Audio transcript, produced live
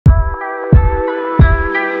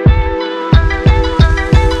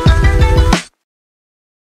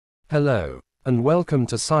Hello, and welcome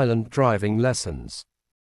to Silent Driving Lessons.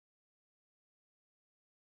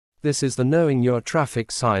 This is the Knowing Your Traffic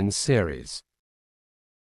Signs series.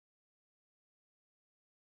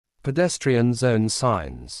 Pedestrian zone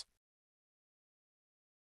signs.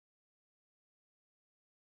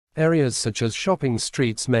 Areas such as shopping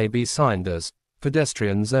streets may be signed as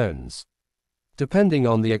pedestrian zones. Depending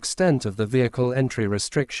on the extent of the vehicle entry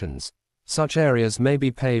restrictions, such areas may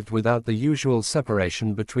be paved without the usual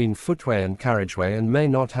separation between footway and carriageway and may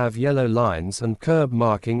not have yellow lines and curb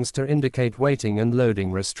markings to indicate waiting and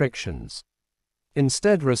loading restrictions.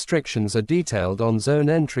 Instead, restrictions are detailed on zone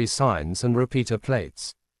entry signs and repeater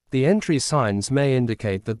plates. The entry signs may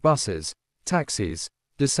indicate that buses, taxis,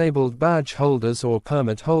 disabled badge holders or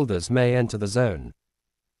permit holders may enter the zone.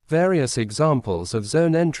 Various examples of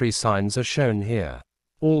zone entry signs are shown here.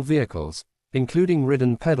 All vehicles, including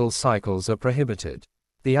ridden pedal cycles, are prohibited.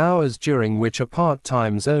 The hours during which a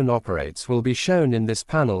part-time zone operates will be shown in this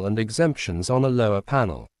panel and exemptions on a lower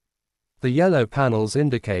panel. The yellow panels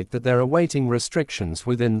indicate that there are waiting restrictions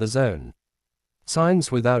within the zone.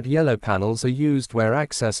 Signs without yellow panels are used where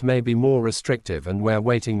access may be more restrictive and where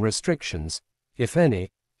waiting restrictions, if any,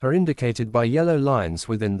 are indicated by yellow lines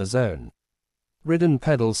within the zone. Ridden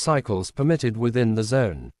pedal cycles permitted within the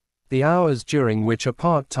zone. The hours during which a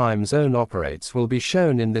part-time zone operates will be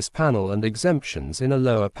shown in this panel and exemptions in a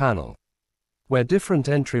lower panel. Where different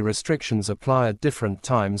entry restrictions apply at different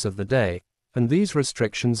times of the day, and these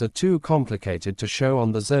restrictions are too complicated to show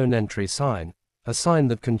on the zone entry sign, a sign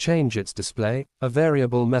that can change its display, a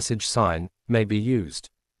variable message sign, may be used.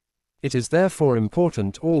 It is therefore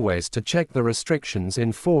important always to check the restrictions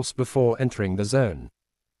in force before entering the zone.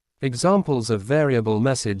 Examples of variable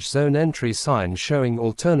message zone entry signs showing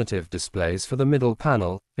alternative displays for the middle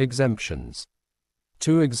panel, exemptions.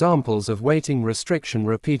 2 examples of waiting restriction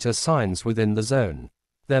repeater signs within the zone.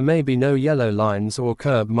 There may be no yellow lines or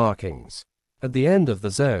curb markings. At the end of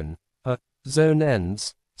the zone, a zone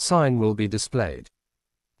ends sign will be displayed.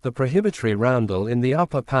 The prohibitory roundel in the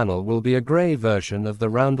upper panel will be a gray version of the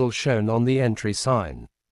roundel shown on the entry sign.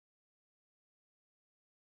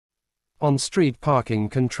 On-street parking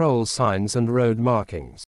control signs and road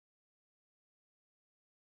markings.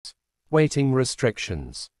 Waiting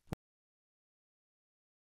restrictions.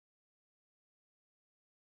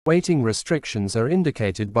 Waiting restrictions are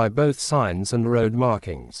indicated by both signs and road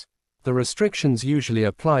markings. The restrictions usually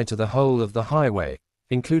apply to the whole of the highway,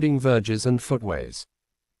 including verges and footways.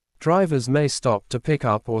 Drivers may stop to pick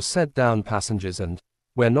up or set down passengers and,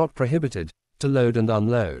 where not prohibited, to load and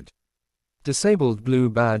unload. Disabled blue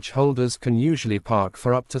badge holders can usually park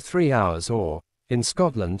for up to 3 hours or, in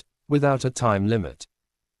Scotland, without a time limit.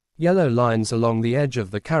 Yellow lines along the edge of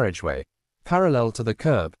the carriageway, parallel to the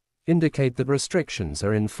curb, indicate that restrictions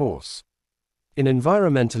are in force. In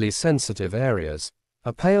environmentally sensitive areas,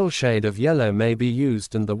 a pale shade of yellow may be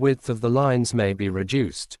used and the width of the lines may be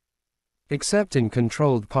reduced. Except in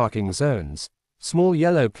controlled parking zones, small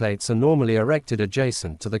yellow plates are normally erected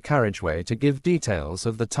adjacent to the carriageway to give details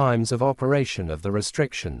of the times of operation of the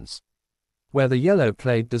restrictions. Where the yellow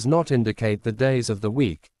plate does not indicate the days of the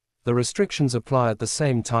week, the restrictions apply at the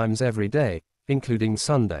same times every day, including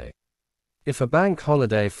Sunday. If a bank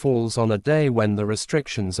holiday falls on a day when the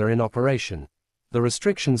restrictions are in operation, the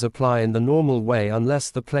restrictions apply in the normal way unless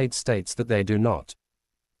the plate states that they do not.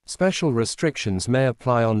 Special restrictions may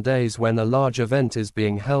apply on days when a large event is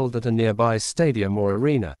being held at a nearby stadium or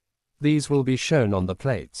arena. These will be shown on the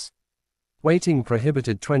plates. Waiting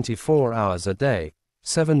prohibited 24 hours a day,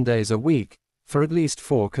 7 days a week, for at least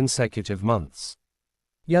 4 consecutive months.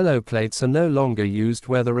 Yellow plates are no longer used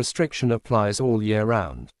where the restriction applies all year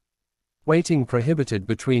round. Waiting prohibited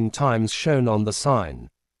between times shown on the sign.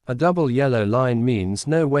 A double yellow line means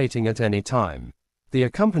no waiting at any time. The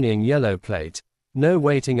accompanying yellow plate, no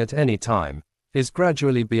waiting at any time, is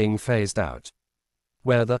gradually being phased out.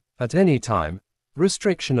 Where the at any time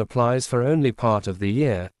restriction applies for only part of the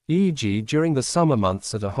year, e.g. during the summer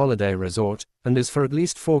months at a holiday resort, and is for at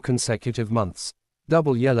least 4 consecutive months,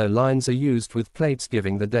 double yellow lines are used with plates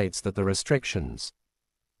giving the dates that the restrictions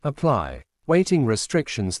apply. Waiting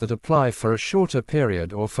restrictions that apply for a shorter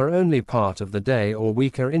period or for only part of the day or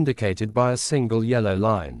week are indicated by a single yellow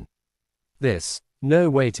line. This no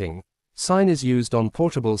waiting sign is used on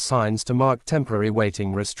portable signs to mark temporary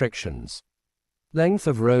waiting restrictions. Length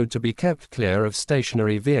of road to be kept clear of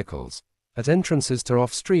stationary vehicles, at entrances to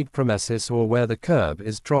off-street premises or where the curb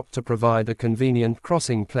is dropped to provide a convenient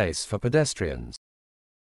crossing place for pedestrians.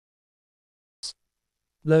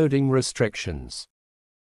 Loading restrictions.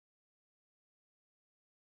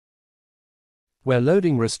 Where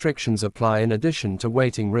loading restrictions apply in addition to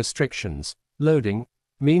waiting restrictions, loading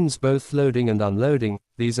means both loading and unloading.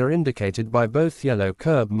 These are indicated by both yellow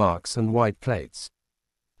curb marks and white plates.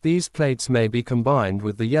 These plates may be combined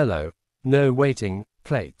with the yellow, no waiting,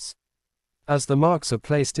 plates. As the marks are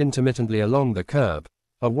placed intermittently along the curb,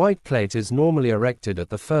 a white plate is normally erected at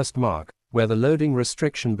the first mark, where the loading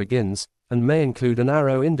restriction begins, and may include an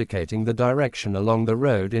arrow indicating the direction along the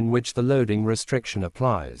road in which the loading restriction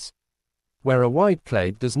applies. Where a white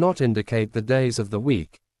plate does not indicate the days of the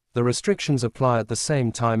week, the restrictions apply at the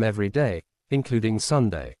same time every day, including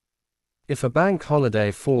Sunday. If a bank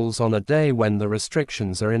holiday falls on a day when the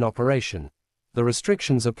restrictions are in operation, the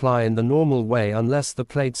restrictions apply in the normal way unless the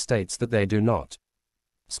plate states that they do not.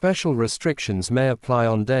 Special restrictions may apply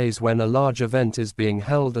on days when a large event is being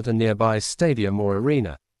held at a nearby stadium or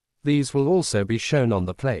arena. These will also be shown on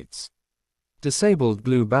the plates. Disabled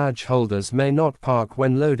blue badge holders may not park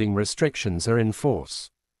when loading restrictions are in force.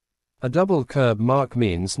 A double curb mark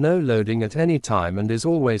means no loading at any time and is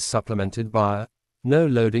always supplemented by a no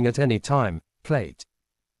loading at any time plate.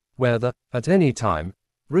 Where the at any time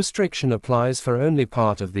restriction applies for only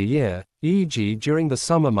part of the year, e.g. during the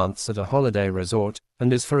summer months at a holiday resort,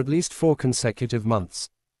 and is for at least 4 consecutive months,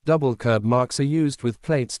 double curb marks are used with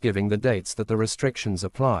plates giving the dates that the restrictions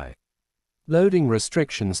apply. Loading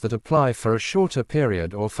restrictions that apply for a shorter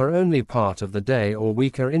period or for only part of the day or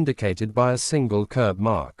week are indicated by a single curb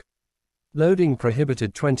mark. Loading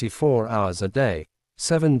prohibited 24 hours a day,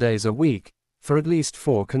 7 days a week, for at least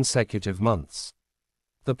 4 consecutive months.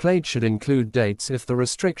 The plate should include dates if the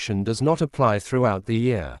restriction does not apply throughout the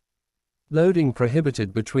year. Loading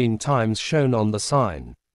prohibited between times shown on the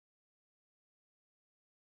sign.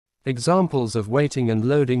 Examples of waiting and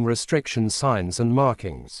loading restriction signs and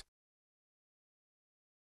markings.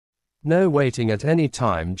 No waiting at any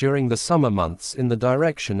time during the summer months in the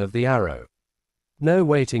direction of the arrow. No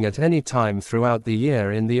waiting at any time throughout the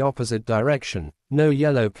year in the opposite direction, no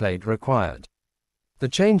yellow plate required. The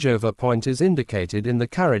changeover point is indicated in the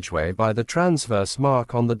carriageway by the transverse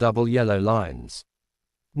mark on the double yellow lines.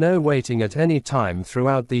 No waiting at any time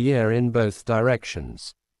throughout the year in both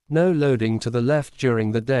directions. No loading to the left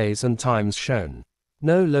during the days and times shown.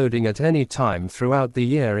 No loading at any time throughout the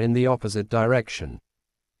year in the opposite direction.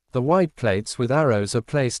 The white plates with arrows are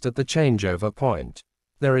placed at the changeover point.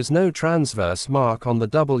 There is no transverse mark on the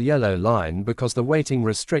double yellow line because the waiting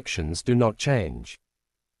restrictions do not change.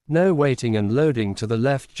 No waiting and loading to the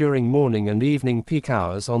left during morning and evening peak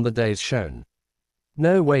hours on the days shown.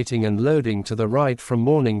 No waiting and loading to the right from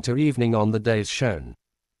morning to evening on the days shown.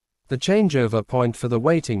 The changeover point for the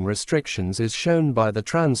waiting restrictions is shown by the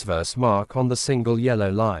transverse mark on the single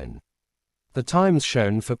yellow line. The times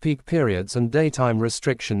shown for peak periods and daytime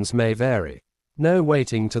restrictions may vary. No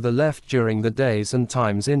waiting to the left during the days and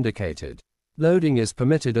times indicated. Loading is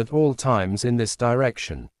permitted at all times in this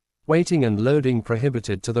direction. Waiting and loading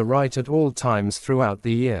prohibited to the right at all times throughout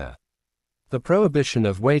the year. The prohibition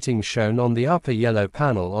of waiting shown on the upper yellow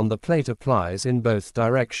panel on the plate applies in both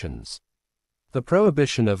directions. The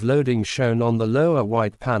prohibition of loading shown on the lower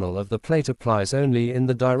white panel of the plate applies only in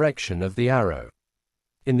the direction of the arrow.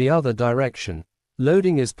 In the other direction,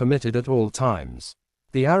 loading is permitted at all times.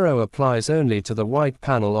 The arrow applies only to the white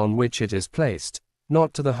panel on which it is placed,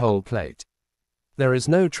 not to the whole plate. There is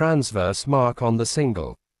no transverse mark on the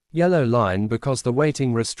single yellow line because the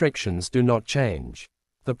waiting restrictions do not change.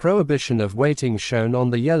 The prohibition of waiting shown on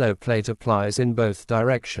the yellow plate applies in both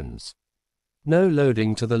directions. No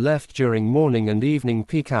loading to the left during morning and evening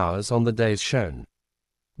peak hours on the days shown.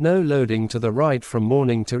 No loading to the right from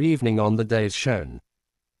morning to evening on the days shown.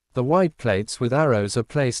 The white plates with arrows are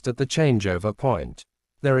placed at the changeover point.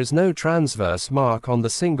 There is no transverse mark on the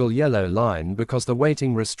single yellow line because the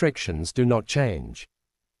waiting restrictions do not change.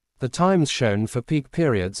 The times shown for peak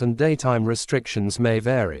periods and daytime restrictions may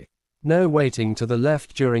vary. No waiting to the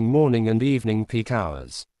left during morning and evening peak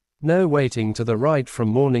hours. No waiting to the right from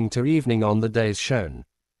morning to evening on the days shown.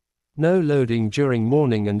 No loading during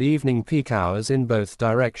morning and evening peak hours in both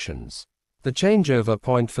directions. The changeover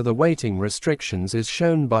point for the waiting restrictions is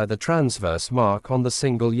shown by the transverse mark on the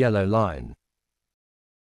single yellow line.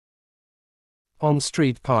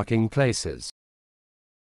 On-street parking places.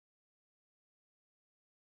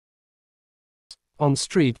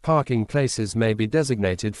 On-street parking places may be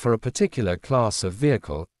designated for a particular class of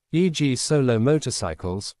vehicle, e.g. solo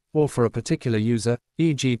motorcycles, or for a particular user,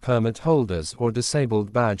 e.g. permit holders or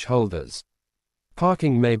disabled badge holders.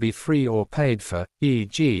 Parking may be free or paid for,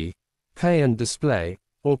 e.g. pay and display,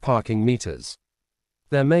 or parking meters.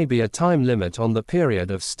 There may be a time limit on the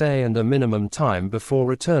period of stay and a minimum time before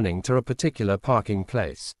returning to a particular parking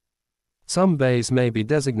place. Some bays may be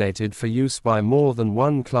designated for use by more than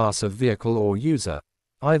one class of vehicle or user,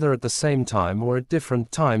 either at the same time or at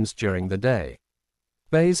different times during the day.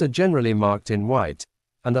 Bays are generally marked in white,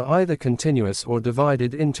 and are either continuous or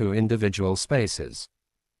divided into individual spaces.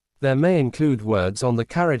 There may include words on the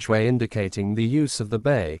carriageway indicating the use of the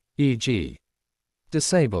bay, e.g.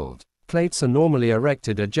 disabled. Plates are normally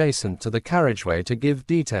erected adjacent to the carriageway to give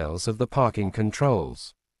details of the parking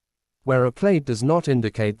controls. Where a plate does not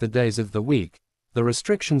indicate the days of the week, the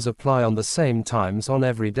restrictions apply on the same times on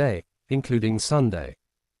every day, including Sunday.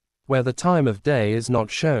 Where the time of day is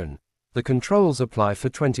not shown, the controls apply for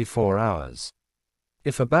 24 hours.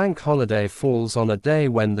 If a bank holiday falls on a day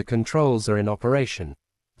when the controls are in operation,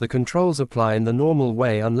 the controls apply in the normal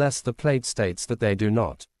way unless the plate states that they do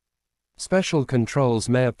not. Special controls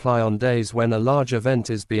may apply on days when a large event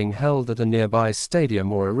is being held at a nearby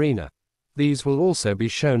stadium or arena. These will also be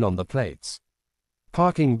shown on the plates.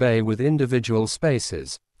 Parking bay with individual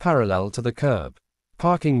spaces, parallel to the curb.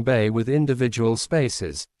 Parking bay with individual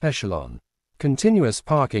spaces, echelon. Continuous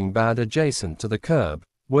parking bad adjacent to the curb.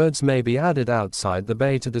 Words may be added outside the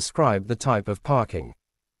bay to describe the type of parking.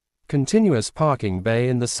 Continuous parking bay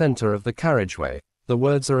in the center of the carriageway. The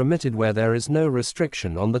words are omitted where there is no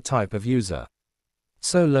restriction on the type of user.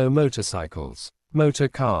 Solo motorcycles, motor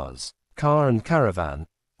cars, car and caravan,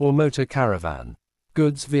 or motor caravan.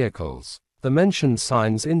 Goods vehicles. The mentioned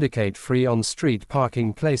signs indicate free on-street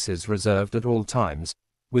parking places reserved at all times,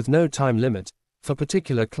 with no time limit, for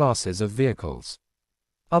particular classes of vehicles.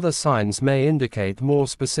 Other signs may indicate more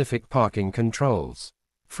specific parking controls.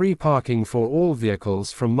 Free parking for all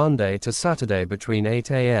vehicles from Monday to Saturday between 8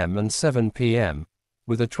 a.m. and 7 p.m.,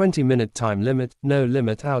 with a 20-minute time limit, no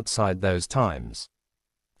limit outside those times.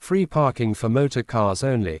 Free parking for motor cars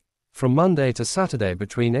only, from Monday to Saturday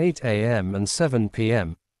between 8 a.m. and 7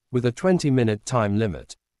 p.m., with a 20-minute time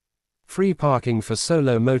limit. Free parking for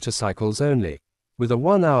solo motorcycles only, with a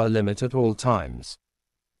 1-hour limit at all times.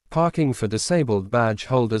 Parking for disabled badge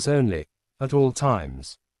holders only, at all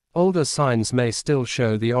times. Older signs may still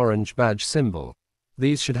show the orange badge symbol.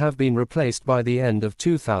 These should have been replaced by the end of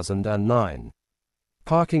 2009.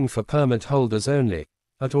 Parking for permit holders only,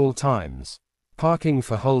 at all times. Parking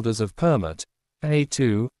for holders of permit,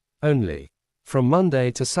 A2, only, from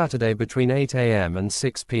Monday to Saturday between 8 a.m. and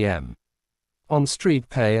 6 p.m. On-street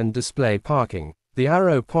pay and display parking, the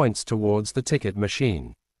arrow points towards the ticket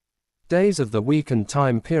machine. Days of the week and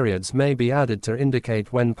time periods may be added to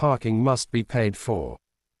indicate when parking must be paid for.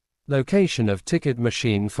 Location of ticket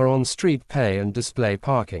machine for on-street pay and display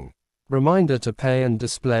parking. Reminder to pay and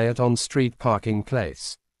display at on-street parking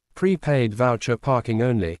place. Prepaid voucher parking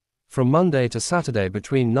only, from Monday to Saturday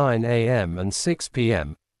between 9 a.m. and 6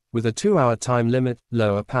 p.m., with a 2-hour time limit,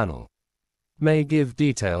 lower panel. May give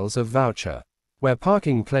details of voucher. Where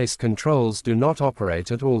parking place controls do not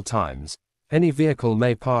operate at all times, any vehicle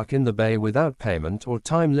may park in the bay without payment or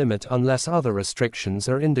time limit unless other restrictions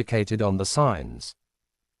are indicated on the signs.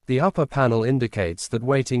 The upper panel indicates that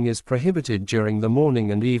waiting is prohibited during the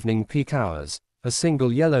morning and evening peak hours. A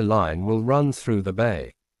single yellow line will run through the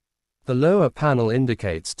bay. The lower panel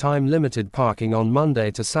indicates time-limited parking on Monday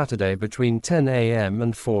to Saturday between 10 a.m.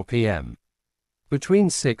 and 4 p.m. Between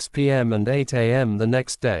 6 p.m. and 8 a.m. the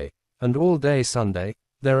next day, and all day Sunday,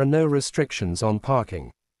 there are no restrictions on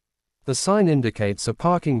parking. The sign indicates a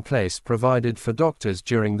parking place provided for doctors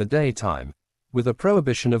during the daytime, with a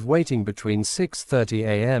prohibition of waiting between 6:30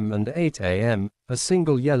 a.m. and 8 a.m., a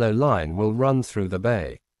single yellow line will run through the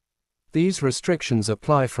bay. These restrictions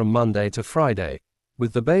apply from Monday to Friday,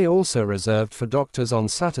 with the bay also reserved for doctors on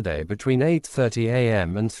Saturday between 8:30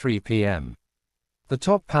 a.m. and 3 p.m. The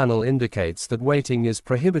top panel indicates that waiting is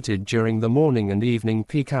prohibited during the morning and evening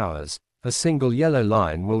peak hours. A single yellow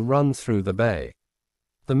line will run through the bay.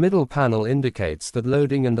 The middle panel indicates that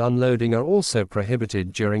loading and unloading are also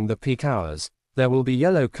prohibited during the peak hours. There will be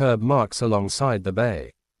yellow curb marks alongside the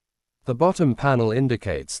bay. The bottom panel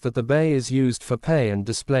indicates that the bay is used for pay and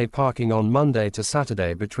display parking on Monday to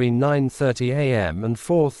Saturday between 9:30 a.m. and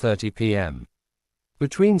 4:30 p.m.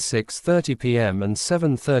 Between 6:30 p.m. and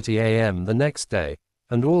 7:30 a.m. the next day,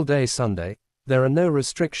 and all day Sunday, there are no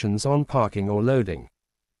restrictions on parking or loading.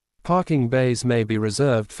 Parking bays may be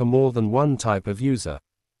reserved for more than one type of user,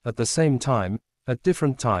 at the same time, at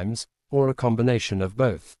different times, or a combination of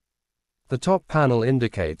both. The top panel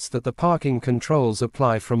indicates that the parking controls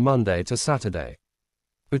apply from Monday to Saturday.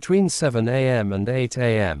 Between 7 a.m. and 8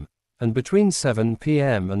 a.m., and between 7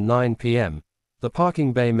 p.m. and 9 p.m., the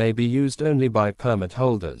parking bay may be used only by permit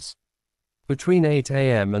holders. Between 8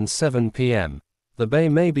 a.m. and 7 p.m., the bay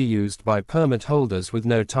may be used by permit holders with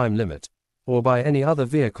no time limit, or by any other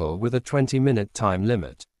vehicle with a 20-minute time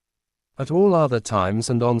limit. At all other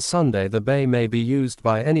times and on Sunday the bay may be used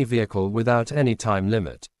by any vehicle without any time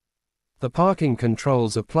limit. The parking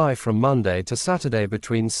controls apply from Monday to Saturday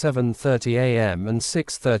between 7:30 a.m. and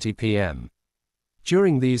 6:30 p.m.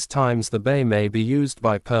 During these times the bay may be used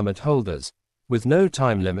by permit holders, with no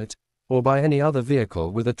time limit, or by any other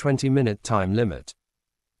vehicle with a 20-minute time limit.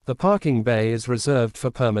 The parking bay is reserved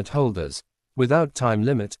for permit holders, without time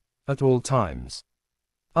limit, at all times.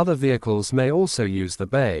 Other vehicles may also use the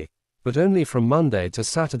bay, but only from Monday to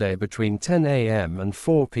Saturday between 10 a.m. and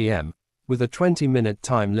 4 p.m., with a 20-minute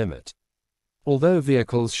time limit. Although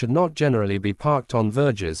vehicles should not generally be parked on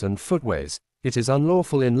verges and footways, it is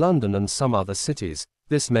unlawful in London and some other cities.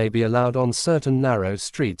 This may be allowed on certain narrow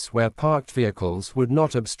streets where parked vehicles would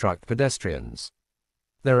not obstruct pedestrians.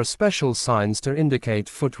 There are special signs to indicate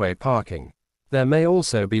footway parking. There may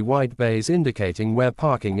also be white bays indicating where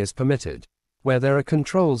parking is permitted. Where there are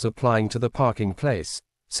controls applying to the parking place,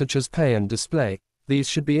 such as pay and display, these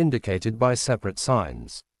should be indicated by separate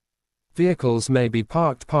signs. Vehicles may be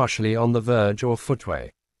parked partially on the verge or footway.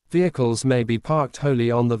 Vehicles may be parked wholly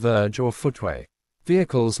on the verge or footway.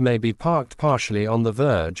 Vehicles may be parked partially on the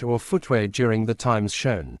verge or footway during the times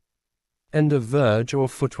shown. End of verge or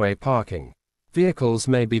footway parking. Vehicles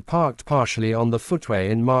may be parked partially on the footway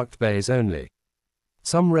in marked bays only.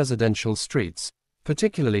 Some residential streets,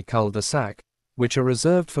 particularly cul-de-sac, which are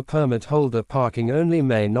reserved for permit holder parking only,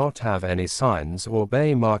 may not have any signs or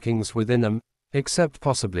bay markings within them, except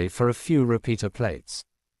possibly for a few repeater plates.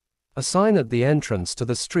 A sign at the entrance to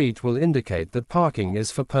the street will indicate that parking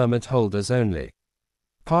is for permit holders only.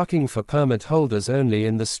 Parking for permit holders only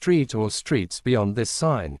in the street or streets beyond this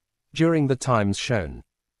sign, during the times shown.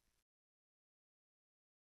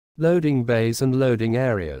 Loading bays and loading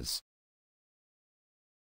areas.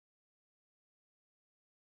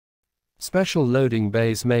 Special loading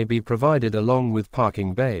bays may be provided along with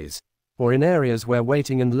parking bays, or in areas where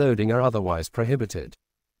waiting and loading are otherwise prohibited.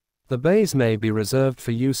 The bays may be reserved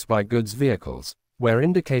for use by goods vehicles, where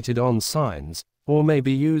indicated on signs, or may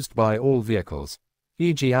be used by all vehicles,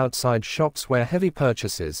 e.g. outside shops where heavy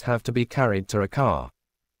purchases have to be carried to a car.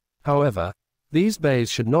 However, these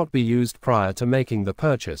bays should not be used prior to making the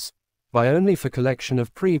purchase, but only for collection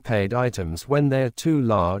of prepaid items when they are too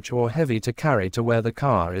large or heavy to carry to where the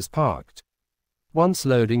car is parked. Once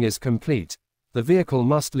loading is complete, the vehicle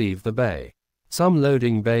must leave the bay. Some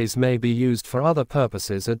loading bays may be used for other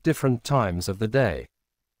purposes at different times of the day.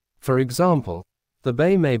 For example, the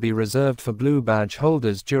bay may be reserved for blue badge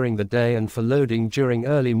holders during the day and for loading during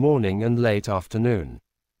early morning and late afternoon.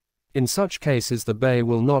 In such cases the bay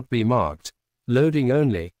will not be marked, loading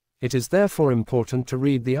only. It is therefore important to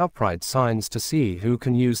read the upright signs to see who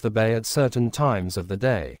can use the bay at certain times of the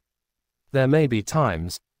day. There may be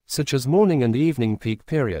times, such as morning and evening peak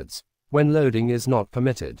periods, when loading is not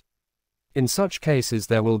permitted. In such cases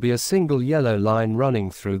there will be a single yellow line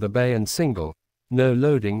running through the bay and single, no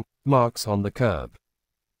loading, marks on the curb.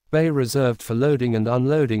 Bay reserved for loading and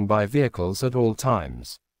unloading by vehicles at all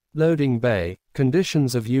times. Loading bay,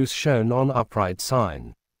 conditions of use shown on upright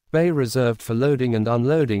sign. Bay reserved for loading and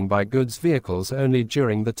unloading by goods vehicles only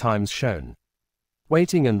during the times shown.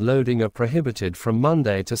 Waiting and loading are prohibited from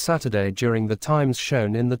Monday to Saturday during the times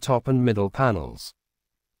shown in the top and middle panels.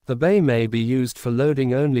 The bay may be used for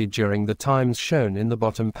loading only during the times shown in the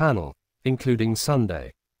bottom panel, including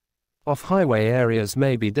Sunday. Off-highway areas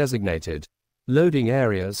may be designated loading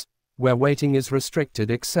areas, where waiting is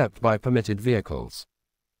restricted except by permitted vehicles.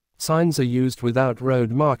 Signs are used without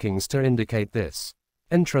road markings to indicate this.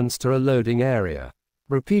 Entrance to a loading area.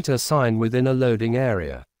 Repeater sign within a loading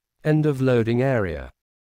area. End of loading area.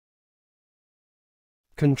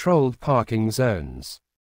 Controlled parking zones.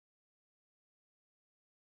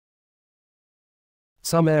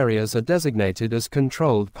 Some areas are designated as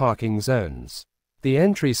controlled parking zones. The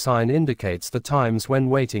entry sign indicates the times when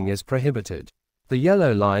waiting is prohibited. The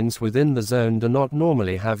yellow lines within the zone do not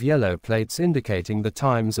normally have yellow plates indicating the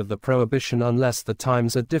times of the prohibition unless the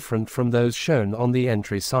times are different from those shown on the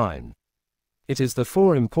entry sign. It is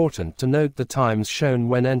therefore important to note the times shown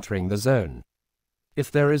when entering the zone.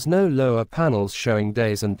 If there is no lower panels showing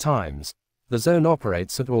days and times, the zone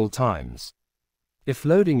operates at all times. If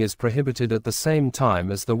loading is prohibited at the same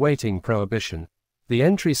time as the waiting prohibition, the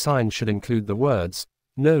entry sign should include the words,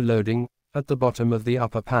 "No loading," at the bottom of the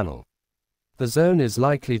upper panel. The zone is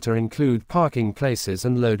likely to include parking places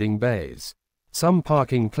and loading bays. Some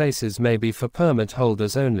parking places may be for permit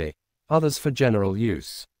holders only, others for general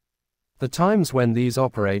use. The times when these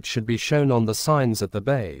operate should be shown on the signs at the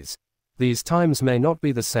bays. These times may not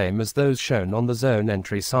be the same as those shown on the zone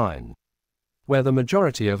entry sign. Where the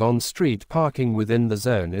majority of on-street parking within the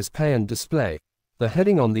zone is pay and display, The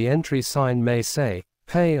heading on the entry sign may say,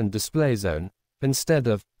 Pay and Display Zone, instead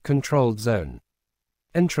of, Controlled Zone.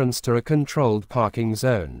 Entrance to a controlled parking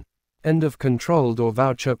zone. End of controlled or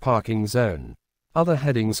voucher parking zone. Other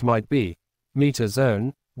headings might be, Meter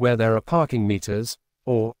Zone, where there are parking meters,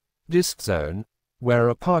 or, Disc Zone, where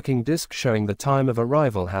a parking disc showing the time of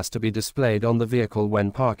arrival has to be displayed on the vehicle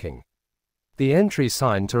when parking. The entry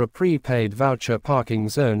sign to a prepaid voucher parking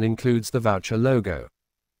zone includes the voucher logo.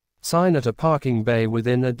 Sign at a parking bay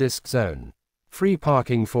within a disc zone. Free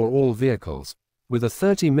parking for all vehicles, with a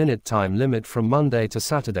 30-minute time limit from Monday to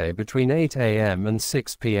Saturday between 8 a.m. and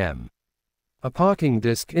 6 p.m. A parking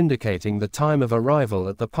disc indicating the time of arrival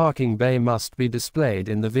at the parking bay must be displayed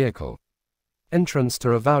in the vehicle. Entrance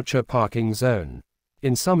to a voucher parking zone.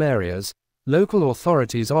 In some areas, local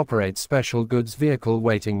authorities operate special goods vehicle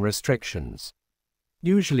weighting restrictions.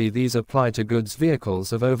 Usually these apply to goods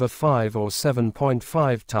vehicles of over 5 or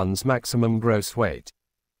 7.5 tons maximum gross weight.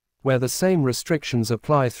 Where the same restrictions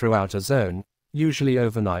apply throughout a zone, usually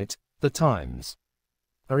overnight, the times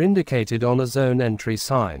are indicated on a zone entry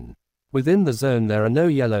sign. Within the zone there are no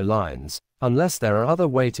yellow lines, unless there are other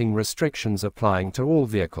weighting restrictions applying to all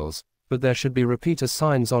vehicles, but there should be repeater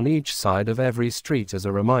signs on each side of every street as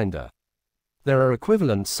a reminder. There are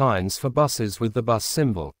equivalent signs for buses with the bus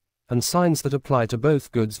symbol, and signs that apply to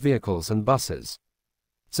both goods vehicles and buses.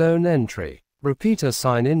 Zone entry. Repeater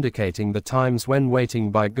sign indicating the times when weighting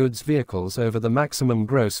by goods vehicles over the maximum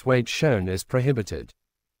gross weight shown is prohibited.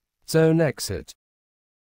 Zone exit.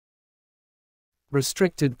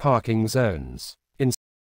 Restricted parking zones. In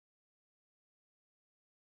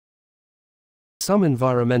some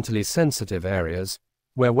environmentally sensitive areas,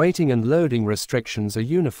 where weighting and loading restrictions are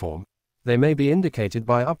uniform, they may be indicated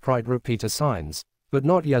by upright repeater signs, but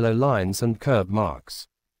not yellow lines and curb marks.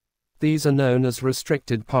 These are known as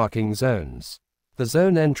restricted parking zones. The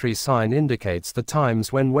zone entry sign indicates the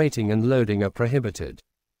times when weighting and loading are prohibited.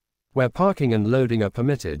 Where parking and loading are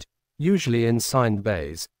permitted, usually in signed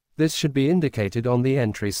bays, this should be indicated on the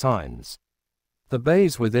entry signs. The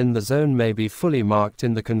bays within the zone may be fully marked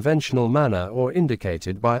in the conventional manner or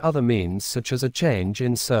indicated by other means such as a change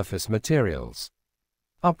in surface materials.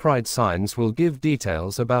 Upright signs will give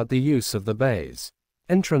details about the use of the bays.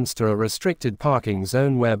 Entrance to a restricted parking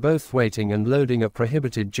zone where both weighting and loading are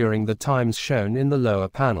prohibited during the times shown in the lower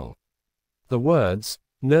panel. The words,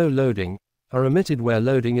 "No loading," are omitted where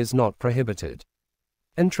loading is not prohibited.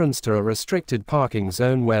 Entrance to a restricted parking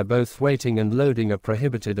zone where both weighting and loading are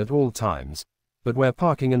prohibited at all times, but where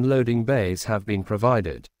parking and loading bays have been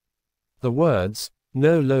provided. The words,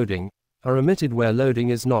 "No loading," are omitted where loading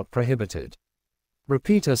is not prohibited.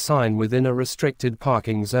 Repeater sign within a restricted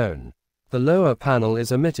parking zone. The lower panel is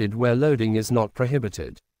omitted where loading is not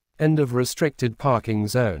prohibited. End of restricted parking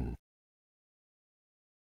zone.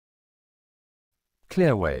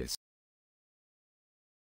 Clearways.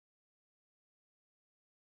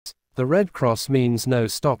 The red cross means no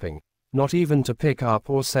stopping, not even to pick up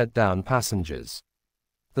or set down passengers.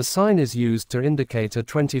 The sign is used to indicate a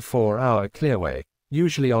 24-hour clearway,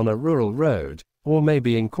 usually on a rural road, or may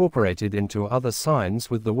be incorporated into other signs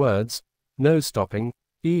with the words, "No stopping,"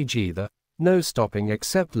 e.g. the "No stopping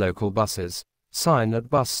except local buses" sign at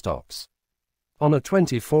bus stops. On a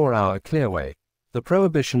 24-hour clearway, the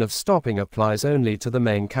prohibition of stopping applies only to the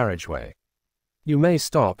main carriageway. You may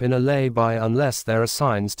stop in a lay-by unless there are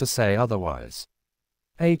signs to say otherwise.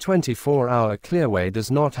 A 24-hour clearway does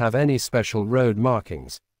not have any special road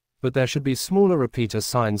markings, but there should be smaller repeater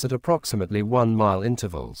signs at approximately 1-mile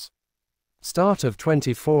intervals. Start of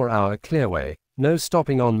 24-hour clearway, no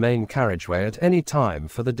stopping on main carriageway at any time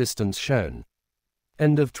for the distance shown.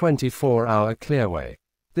 End of 24-hour clearway.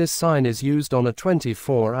 This sign is used on a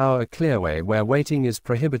 24-hour clearway where waiting is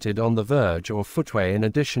prohibited on the verge or footway in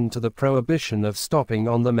addition to the prohibition of stopping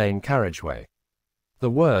on the main carriageway. The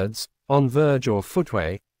words, "on verge" or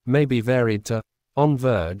 "footway," may be varied to "on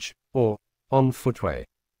verge" or "on footway."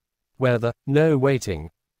 Where the "no waiting"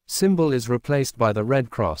 symbol is replaced by the red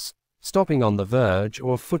cross, stopping on the verge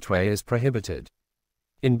or footway is prohibited.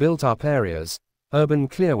 In built-up areas, urban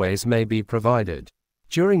clearways may be provided.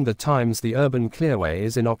 During the times the urban clearway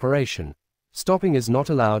is in operation, stopping is not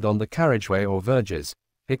allowed on the carriageway or verges,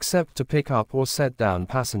 except to pick up or set down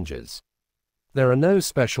passengers. There are no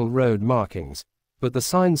special road markings, but the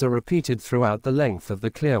signs are repeated throughout the length of the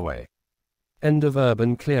clearway. End of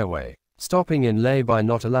urban clearway. Stopping in lay-by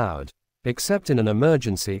not allowed, except in an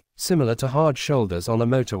emergency, similar to hard shoulders on a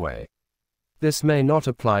motorway. This may not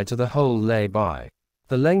apply to the whole lay-by.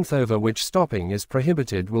 The length over which stopping is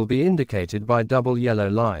prohibited will be indicated by double yellow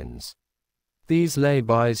lines. These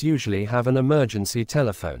lay-bys usually have an emergency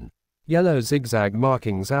telephone. Yellow zigzag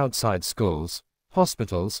markings outside schools,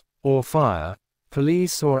 hospitals, or fire,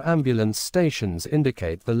 police or ambulance stations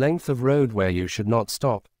indicate the length of road where you should not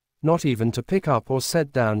stop, not even to pick up or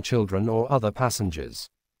set down children or other passengers.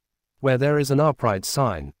 Where there is an upright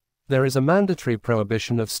sign, there is a mandatory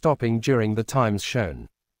prohibition of stopping during the times shown.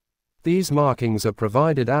 These markings are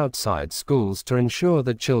provided outside schools to ensure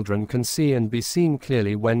that children can see and be seen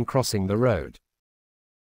clearly when crossing the road.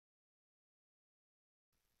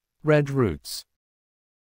 Red routes.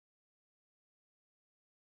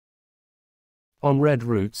 On red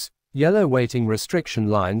routes, yellow waiting restriction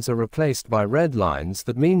lines are replaced by red lines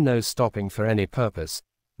that mean no stopping for any purpose,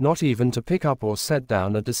 not even to pick up or set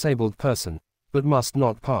down a disabled person, but must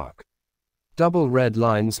not park. Double red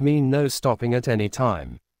lines mean no stopping at any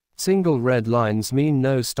time. Single red lines mean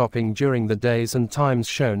no stopping during the days and times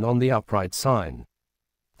shown on the upright sign.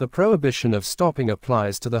 The prohibition of stopping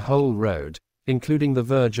applies to the whole road, including the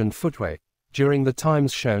verge and footway, during the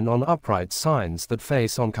times shown on upright signs that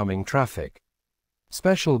face oncoming traffic.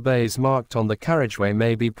 Special bays marked on the carriageway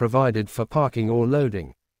may be provided for parking or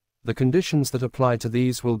loading. The conditions that apply to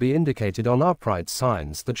these will be indicated on upright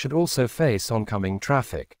signs that should also face oncoming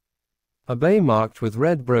traffic. A bay marked with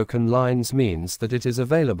red broken lines means that it is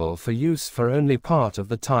available for use for only part of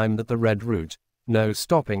the time that the red route, no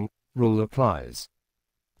stopping, rule applies.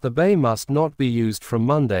 The bay must not be used from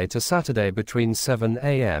Monday to Saturday between 7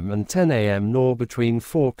 a.m. and 10 a.m. nor between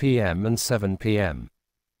 4 p.m. and 7 p.m.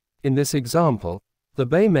 In this example, the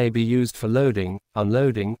bay may be used for loading,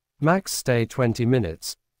 unloading, max stay 20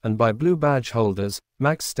 minutes, and by blue badge holders,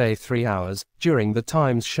 max stay 3 hours, during the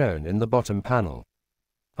times shown in the bottom panel.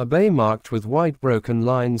 A bay marked with white broken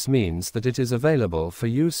lines means that it is available for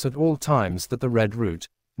use at all times that the red route,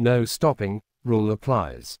 no stopping, rule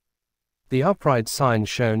applies. The upright sign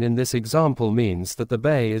shown in this example means that the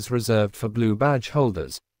bay is reserved for blue badge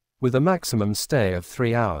holders, with a maximum stay of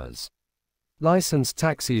 3 hours. Licensed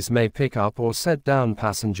taxis may pick up or set down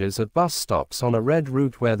passengers at bus stops on a red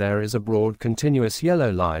route where there is a broad continuous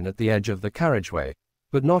yellow line at the edge of the carriageway,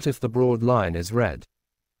 but not if the broad line is red.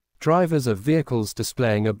 Drivers of vehicles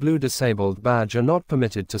displaying a blue disabled badge are not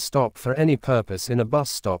permitted to stop for any purpose in a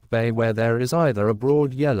bus stop bay where there is either a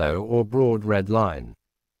broad yellow or broad red line.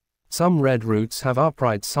 Some red routes have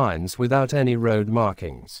upright signs without any road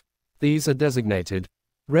markings. These are designated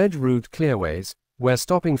red route clearways, where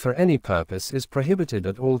stopping for any purpose is prohibited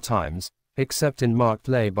at all times, except in marked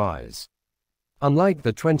lay-bys. Unlike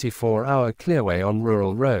the 24-hour clearway on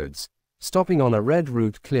rural roads, stopping on a red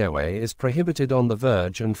route clearway is prohibited on the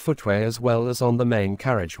verge and footway as well as on the main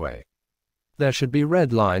carriageway. There should be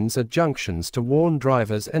red lines at junctions to warn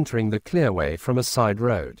drivers entering the clearway from a side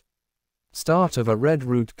road. Start of a red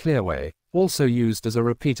route clearway, also used as a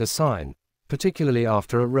repeater sign, particularly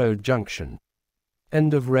after a road junction.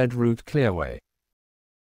 End of red route clearway.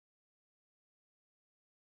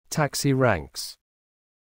 Taxi ranks.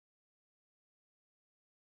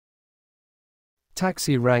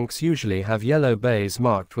 Taxi ranks usually have yellow bays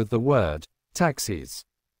marked with the word taxis.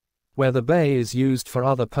 Where the bay is used for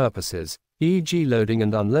other purposes, e.g. loading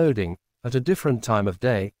and unloading, at a different time of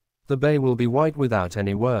day, the bay will be white without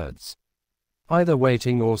any words. Either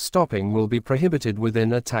waiting or stopping will be prohibited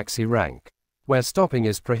within a taxi rank. Where stopping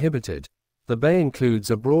is prohibited, the bay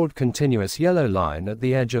includes a broad continuous yellow line at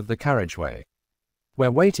the edge of the carriageway.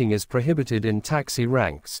 Where waiting is prohibited in taxi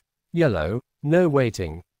ranks, yellow, no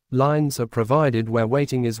waiting, lines are provided where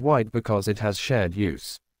waiting is white because it has shared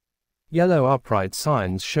use. Yellow upright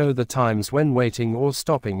signs show the times when waiting or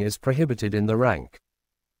stopping is prohibited in the rank.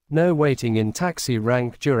 No waiting in taxi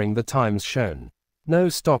rank during the times shown. No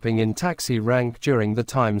stopping in taxi rank during the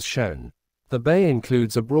times shown. The bay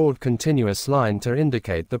includes a broad continuous line to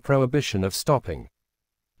indicate the prohibition of stopping.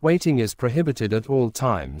 Waiting is prohibited at all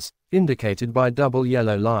times, indicated by double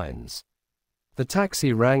yellow lines. The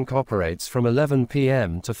taxi rank operates from 11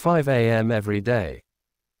 p.m. to 5 a.m. every day.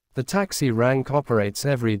 The taxi rank operates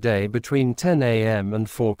every day between 10 a.m. and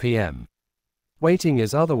 4 p.m. Waiting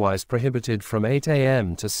is otherwise prohibited from 8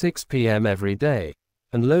 a.m. to 6 p.m. every day,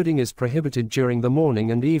 and loading is prohibited during the morning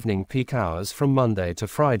and evening peak hours from Monday to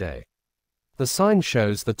Friday. The sign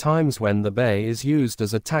shows the times when the bay is used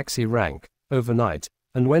as a taxi rank, overnight,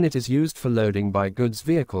 and when it is used for loading by goods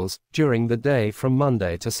vehicles, during the day from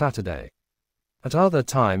Monday to Saturday. At other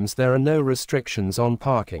times there are no restrictions on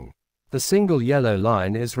parking. The single yellow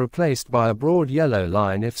line is replaced by a broad yellow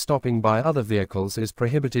line if stopping by other vehicles is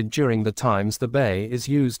prohibited during the times the bay is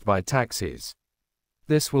used by taxis.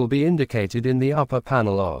 This will be indicated in the upper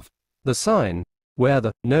panel of the sign, where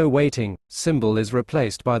the "no waiting" symbol is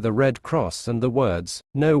replaced by the red cross and the words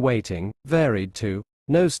 "no waiting" varied to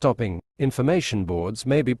 "no stopping." Information boards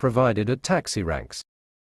may be provided at taxi ranks.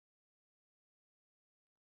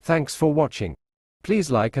 Thanks for watching. Please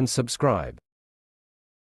like and subscribe.